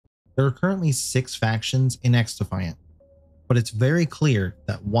There are currently 6 factions in XDefiant, but it's very clear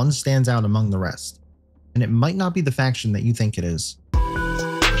that one stands out among the rest, and it might not be the faction that you think it is.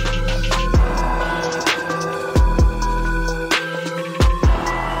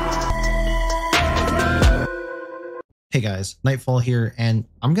 Hey guys, Nightfall here, and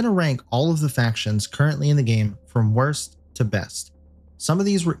I'm going to rank all of the factions currently in the game from worst to best. Some of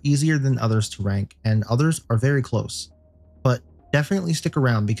these were easier than others to rank, and others are very close. But definitely stick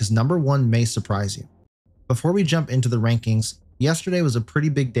around because number 1 may surprise you. Before we jump into the rankings, yesterday was a pretty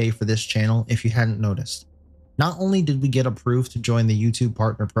big day for this channel if you hadn't noticed. Not only did we get approved to join the YouTube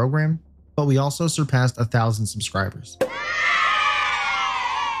Partner Program, but we also surpassed 1,000 subscribers.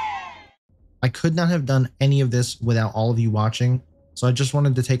 I could not have done any of this without all of you watching, so I just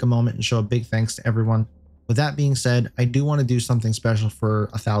wanted to take a moment and show a big thanks to everyone. With that being said, I do want to do something special for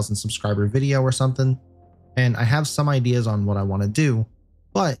a 1,000 subscriber video or something, and I have some ideas on what I want to do,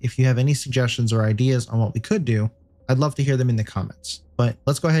 but if you have any suggestions or ideas on what we could do, I'd love to hear them in the comments. But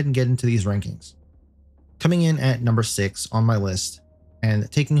let's go ahead and get into these rankings. Coming in at number 6 on my list, and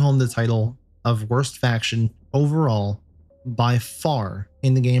taking home the title of worst faction overall by far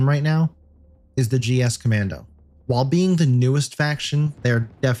in the game right now, is the GS Commando. While being the newest faction, they're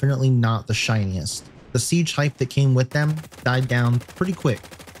definitely not the shiniest. The siege hype that came with them died down pretty quick,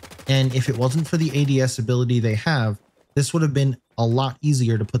 and if it wasn't for the ADS ability they have, this would have been a lot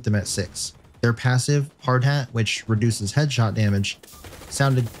easier to put them at 6. Their passive, Hard Hat, which reduces headshot damage,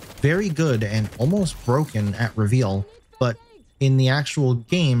 sounded very good and almost broken at reveal, but in the actual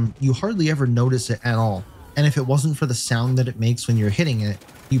game, you hardly ever notice it at all. And if it wasn't for the sound that it makes when you're hitting it,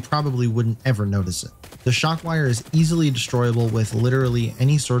 you probably wouldn't ever notice it. The Shockwire is easily destroyable with literally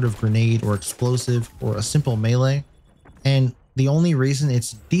any sort of grenade or explosive or a simple melee, and the only reason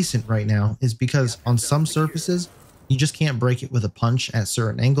it's decent right now is because on some surfaces, you just can't break it with a punch at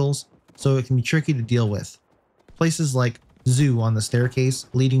certain angles, so it can be tricky to deal with. Places like Zoo on the staircase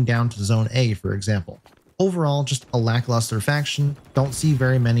leading down to Zone A, for example. Overall, just a lackluster faction, don't see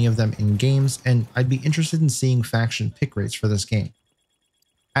very many of them in games, and I'd be interested in seeing faction pick rates for this game.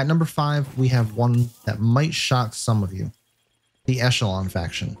 At number 5, we have one that might shock some of you. The Echelon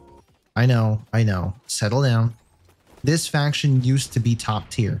faction. I know, settle down. This faction used to be top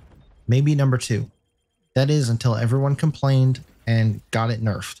tier, maybe number 2. That is until everyone complained and got it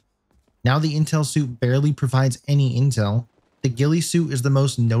nerfed. Now the intel suit barely provides any intel. The ghillie suit is the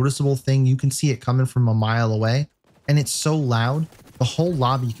most noticeable thing. You can see it coming from a mile away, and it's so loud, the whole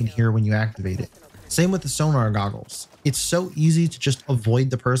lobby can hear when you activate it. Same with the sonar goggles. It's so easy to just avoid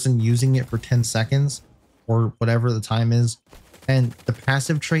the person using it for 10 seconds or whatever the time is. And the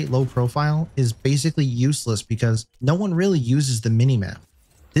passive trait low profile is basically useless because no one really uses the minimap.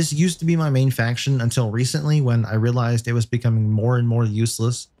 This used to be my main faction until recently when I realized it was becoming more and more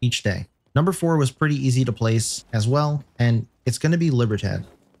useless each day. Number 4 was pretty easy to place as well, and it's going to be Libertad.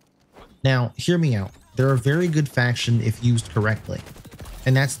 Now, hear me out. They're a very good faction if used correctly,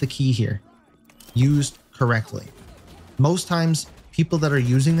 and that's the key here. Used correctly. Most times, people that are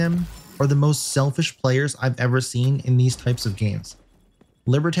using them are the most selfish players I've ever seen in these types of games.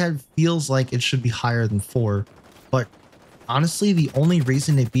 Libertad feels like it should be higher than 4, but honestly, the only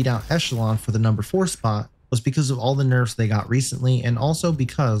reason it beat out Echelon for the number 4 spot was because of all the nerfs they got recently, and also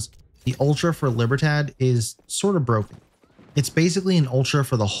because the Ultra for Libertad is sort of broken. It's basically an Ultra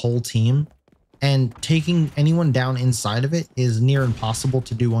for the whole team, and taking anyone down inside of it is near impossible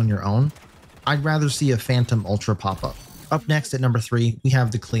to do on your own. I'd rather see a Phantom Ultra pop up. Up next at number 3, we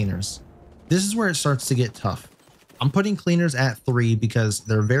have the Cleaners. This is where it starts to get tough. I'm putting Cleaners at 3 because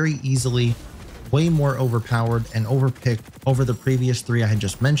they're very easily way more overpowered and overpicked over the previous 3 I had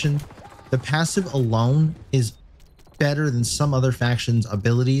just mentioned. The passive alone is better than some other factions'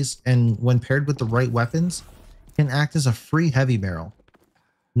 abilities, and when paired with the right weapons, can act as a free heavy barrel.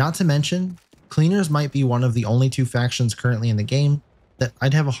 Not to mention, Cleaners might be one of the only 2 factions currently in the game that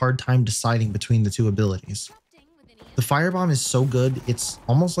I'd have a hard time deciding between the 2 abilities. The Firebomb is so good, it's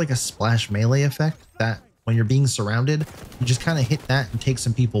almost like a splash melee effect that when you're being surrounded, you just kind of hit that and take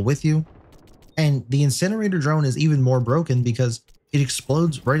some people with you. And the Incinerator Drone is even more broken because it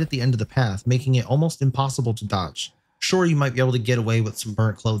explodes right at the end of the path, making it almost impossible to dodge. Sure, you might be able to get away with some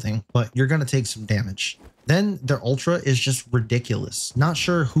burnt clothing, but you're going to take some damage. Then their Ultra is just ridiculous. Not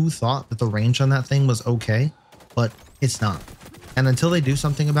sure who thought that the range on that thing was okay, but it's not. And until they do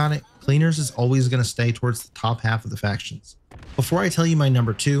something about it, Cleaners is always going to stay towards the top half of the factions. Before I tell you my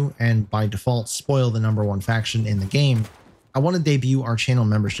number 2, and by default spoil the number 1 faction in the game, I want to debut our channel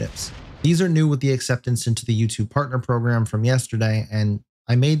memberships. These are new with the acceptance into the YouTube Partner Program from yesterday, and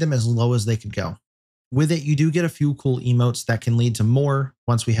I made them as low as they could go. With it, you do get a few cool emotes that can lead to more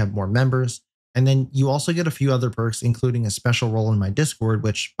once we have more members. And then you also get a few other perks, including a special role in my Discord,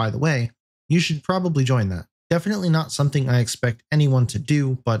 which, by the way, you should probably join that. Definitely not something I expect anyone to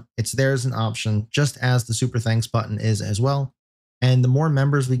do, but it's there as an option, just as the super thanks button is as well. And the more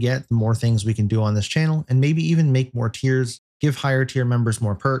members we get, the more things we can do on this channel, and maybe even make more tiers, give higher tier members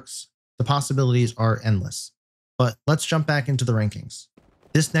more perks. The possibilities are endless. But let's jump back into the rankings.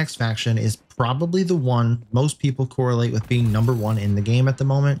 This next faction is probably the one most people correlate with being number one in the game at the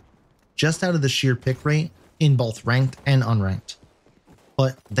moment, just out of the sheer pick rate in both ranked and unranked.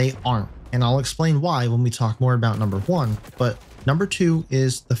 But they aren't, and I'll explain why when we talk more about number one. But number two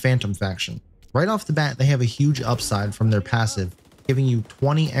is the Phantom faction. Right off the bat, they have a huge upside from their passive, giving you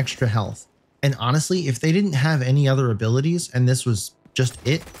 20 extra health. And honestly, if they didn't have any other abilities and this was just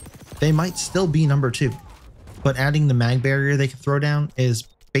it, they might still be number two. But adding the mag barrier they can throw down is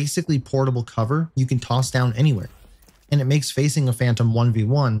basically portable cover you can toss down anywhere, and it makes facing a Phantom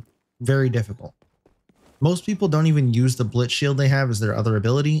 1v1 very difficult. Most people don't even use the blitz shield they have as their other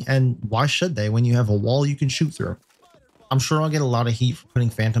ability, and why should they when you have a wall you can shoot through? I'm sure I'll get a lot of heat for putting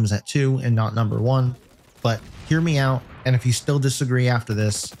Phantoms at 2 and not number 1, but hear me out, and if you still disagree after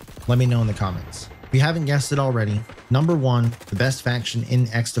this, let me know in the comments. If you haven't guessed it already, number 1, the best faction in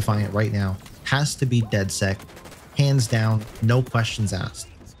XDefiant right now, has to be DeadSec. Hands down, no questions asked.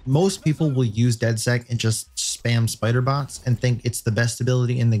 Most people will use DeadSec and just spam spider bots and think it's the best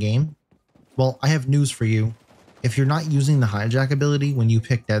ability in the game. Well, I have news for you. If you're not using the hijack ability when you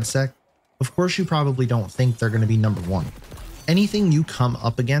pick DeadSec, of course you probably don't think they're going to be number 1. Anything you come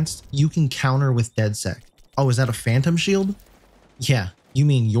up against, you can counter with DeadSec. Oh, is that a Phantom shield? Yeah, you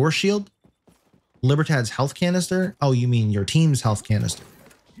mean your shield? Libertad's health canister? Oh, you mean your team's health canister.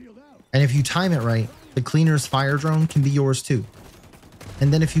 And if you time it right, the Cleaner's fire drone can be yours too.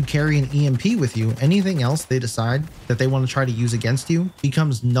 And then if you carry an EMP with you, anything else they decide that they want to try to use against you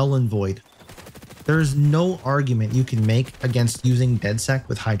becomes null and void. There is no argument you can make against using DeadSec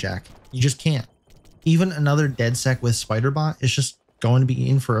with hijack. You just can't. Even another DeadSec with Spiderbot is just going to be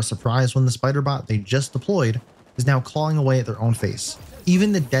in for a surprise when the Spiderbot they just deployed is now clawing away at their own face.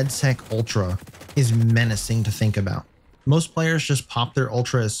 Even the DeadSec Ultra is menacing to think about. Most players just pop their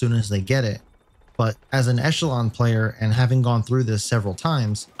Ultra as soon as they get it, but as an Echelon player and having gone through this several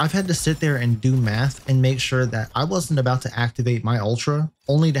times, I've had to sit there and do math and make sure that I wasn't about to activate my Ultra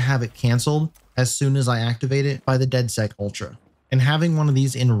only to have it canceled as soon as I activate it by the DeadSec Ultra. And having one of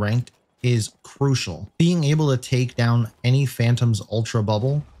these in ranked is crucial. Being able to take down any Phantom's Ultra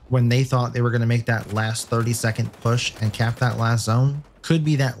bubble when they thought they were going to make that last 30-second push and cap that last zone could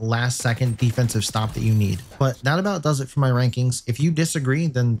be that last second defensive stop that you need. But that about does it for my rankings. If you disagree,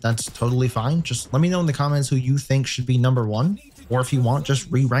 then that's totally fine. Just let me know in the comments who you think should be number 1, or if you want, just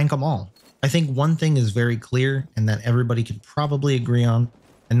re-rank them all. I think one thing is very clear and that everybody could probably agree on,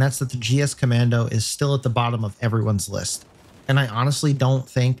 and that's that the GS Commando is still at the bottom of everyone's list. And I honestly don't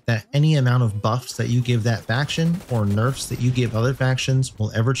think that any amount of buffs that you give that faction or nerfs that you give other factions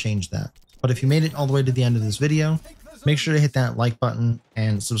will ever change that. But if you made it all the way to the end of this video, make sure to hit that like button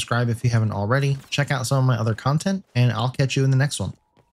and subscribe if you haven't already. Check out some of my other content, and I'll catch you in the next one.